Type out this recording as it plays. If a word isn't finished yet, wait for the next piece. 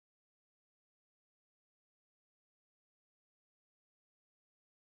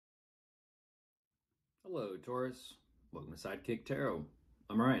Hello, Taurus. Welcome to Sidekick Tarot.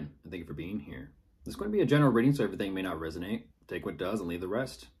 I'm Ryan, and thank you for being here. This is going to be a general reading, so everything may not resonate. Take what does and leave the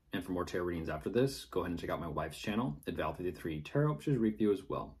rest. And for more tarot readings after this, go ahead and check out my wife's channel at Val33 Tarot, which is review as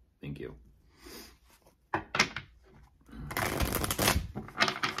well. Thank you.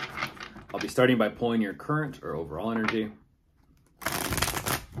 I'll be starting by pulling your current or overall energy.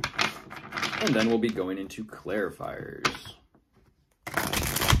 And then we'll be going into clarifiers.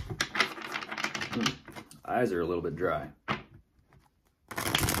 Eyes are a little bit dry.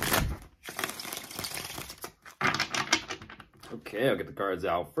 Okay, I'll get the cards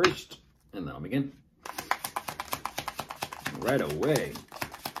out first, and then I'll begin. Right away.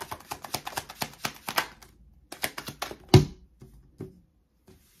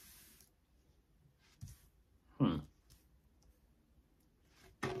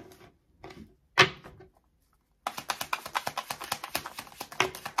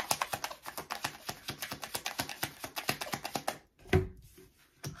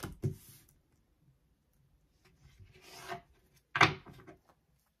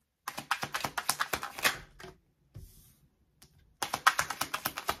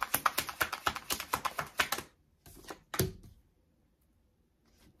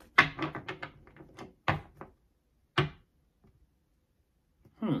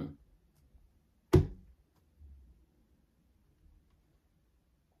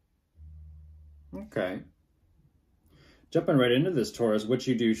 Okay. Jumping right into this, Taurus, what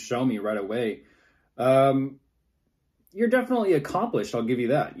you do show me right away. You're definitely accomplished, I'll give you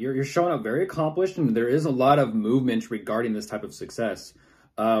that. You're showing up very accomplished, and there is a lot of movement regarding this type of success.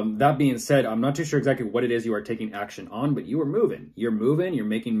 That being said, I'm not too sure exactly what it is you are taking action on, but you are moving. You're moving, you're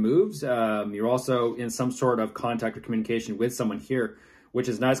making moves. You're also in some sort of contact or communication with someone here, which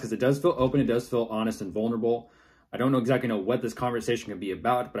is nice because it does feel open, it does feel honest and vulnerable. I don't exactly know what this conversation can be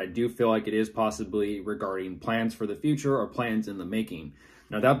about, but I do feel like it is possibly regarding plans for the future or plans in the making.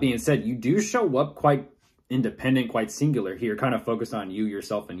 Now, that being said, you do show up quite independent, quite singular here, kind of focused on you,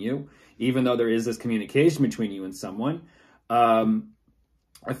 yourself, and you, even though there is this communication between you and someone. I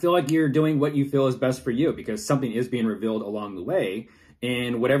feel like you're doing what you feel is best for you because something is being revealed along the way.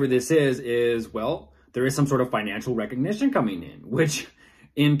 And whatever this is, well, there is some sort of financial recognition coming in, which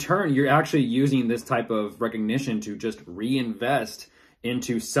in turn, you're actually using this type of recognition to just reinvest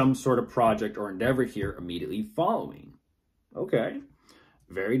into some sort of project or endeavor here immediately following. Okay.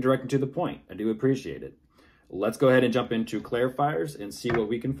 Very direct and to the point. I do appreciate it. Let's go ahead and jump into clarifiers and see what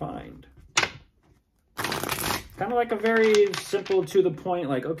we can find. Kind of like a very simple to the point,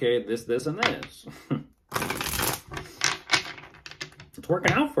 like, okay, this, and this. It's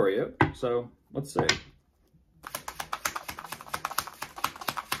working out for you. So let's see.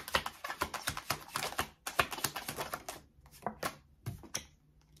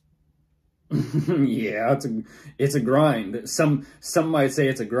 Yeah, it's a grind. Some might say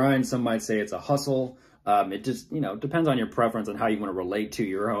it's a grind. Some might say it's a hustle. It just, depends on your preference and how you want to relate to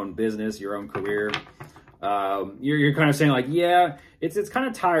your own business, your own career. You're kind of saying like, yeah, it's kind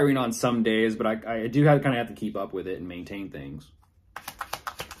of tiring on some days, but I do kind of have to keep up with it and maintain things.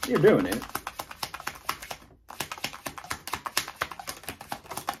 You're doing it.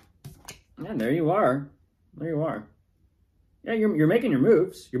 And there you are. There you are. Yeah, you're making your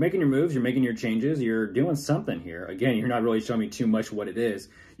moves. You're making your moves. You're making your changes. You're doing something here. Again, you're not really showing me too much what it is.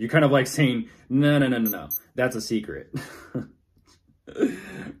 You're kind of like saying, no. That's a secret.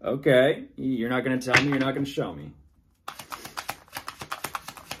 Okay. You're not going to tell me. You're not going to show me.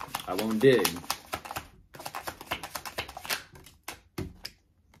 I won't dig.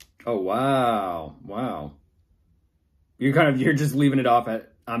 Oh, wow. Wow. You're just leaving it off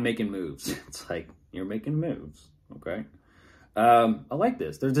at, I'm making moves. It's like, you're making moves. Okay. I like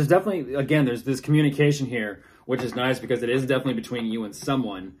this. There's definitely, again, there's this communication here, which is nice because it is definitely between you and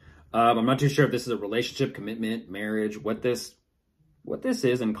someone. I'm not too sure if this is a relationship, commitment, marriage, what this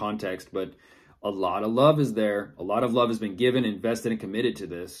is in context, but a lot of love is there. A lot of love has been given, invested, and committed to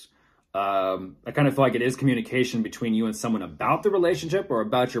this. I kind of feel like it is communication between you and someone about the relationship or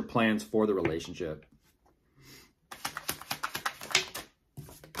about your plans for the relationship.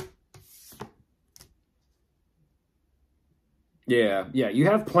 Yeah, you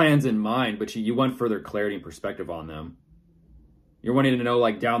have plans in mind, but you want further clarity and perspective on them. You're wanting to know,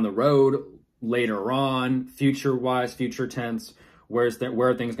 like, down the road, later on, future-wise, future tense, where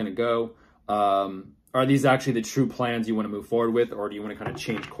are things going to go? Are these actually the true plans you want to move forward with, or do you want to kind of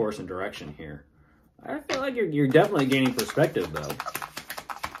change course and direction here? I feel like you're definitely gaining perspective, though.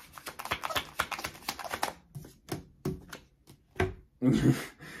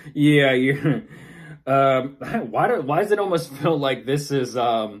 Yeah, you're... why does it almost feel like this is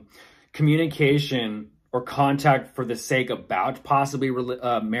communication or contact for the sake about possibly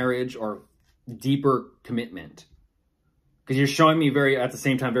marriage or deeper commitment. Because you're showing me at the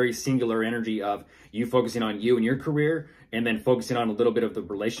same time, very singular energy of you focusing on you and your career, and then focusing on a little bit of the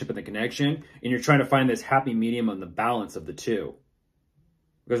relationship and the connection. And you're trying to find this happy medium on the balance of the two.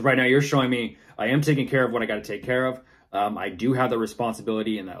 Because right now you're showing me I am taking care of what I got to take care of. I do have the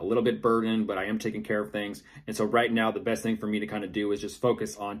responsibility and a little bit burden, but I am taking care of things. And so right now, the best thing for me to kind of do is just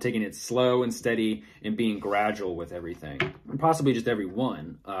focus on taking it slow and steady and being gradual with everything, and possibly just every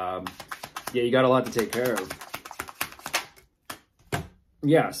one. Yeah, you got a lot to take care of.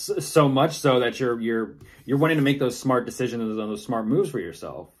 Yeah, so much so that you're wanting to make those smart decisions and those smart moves for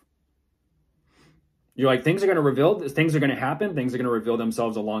yourself. You're like, things are going to happen, things are going to reveal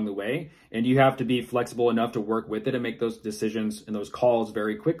themselves along the way, and you have to be flexible enough to work with it and make those decisions and those calls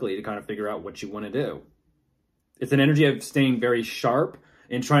very quickly to kind of figure out what you want to do. It's an energy of staying very sharp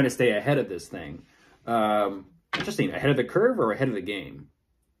and trying to stay ahead of this thing. Interesting, ahead of the curve or ahead of the game?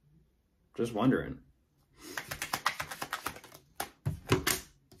 Just wondering.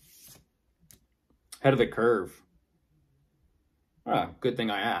 Ahead of the curve. Ah, good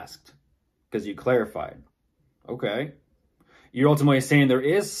thing I asked. Because you clarified. Okay. You're ultimately saying there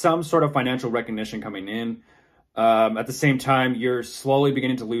is some sort of financial recognition coming in. At the same time, you're slowly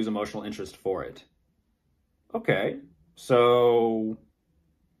beginning to lose emotional interest for it. Okay. So...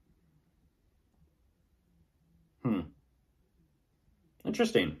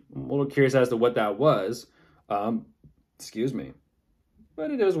 Interesting. I'm a little curious as to what that was. Excuse me.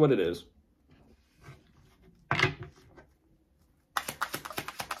 But it is what it is.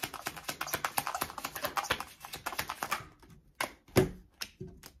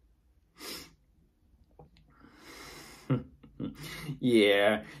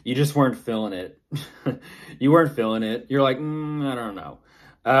 Yeah, you just weren't feeling it. You weren't feeling it. You're like, I don't know.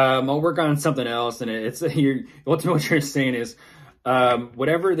 I'll work on something else. And ultimately what you're saying is,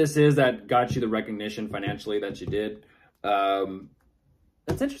 whatever this is that got you the recognition financially that you did,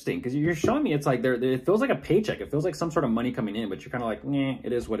 that's interesting because you're showing me it's like it feels like a paycheck. It feels like some sort of money coming in, but you're kind of like,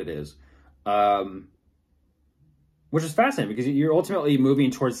 it is what it is. Which is fascinating because you're ultimately moving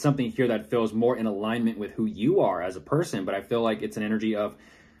towards something here that feels more in alignment with who you are as a person. But I feel like it's an energy of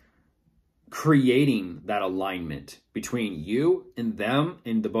creating that alignment between you and them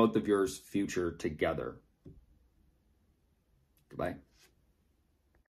and the both of yours future together. Goodbye.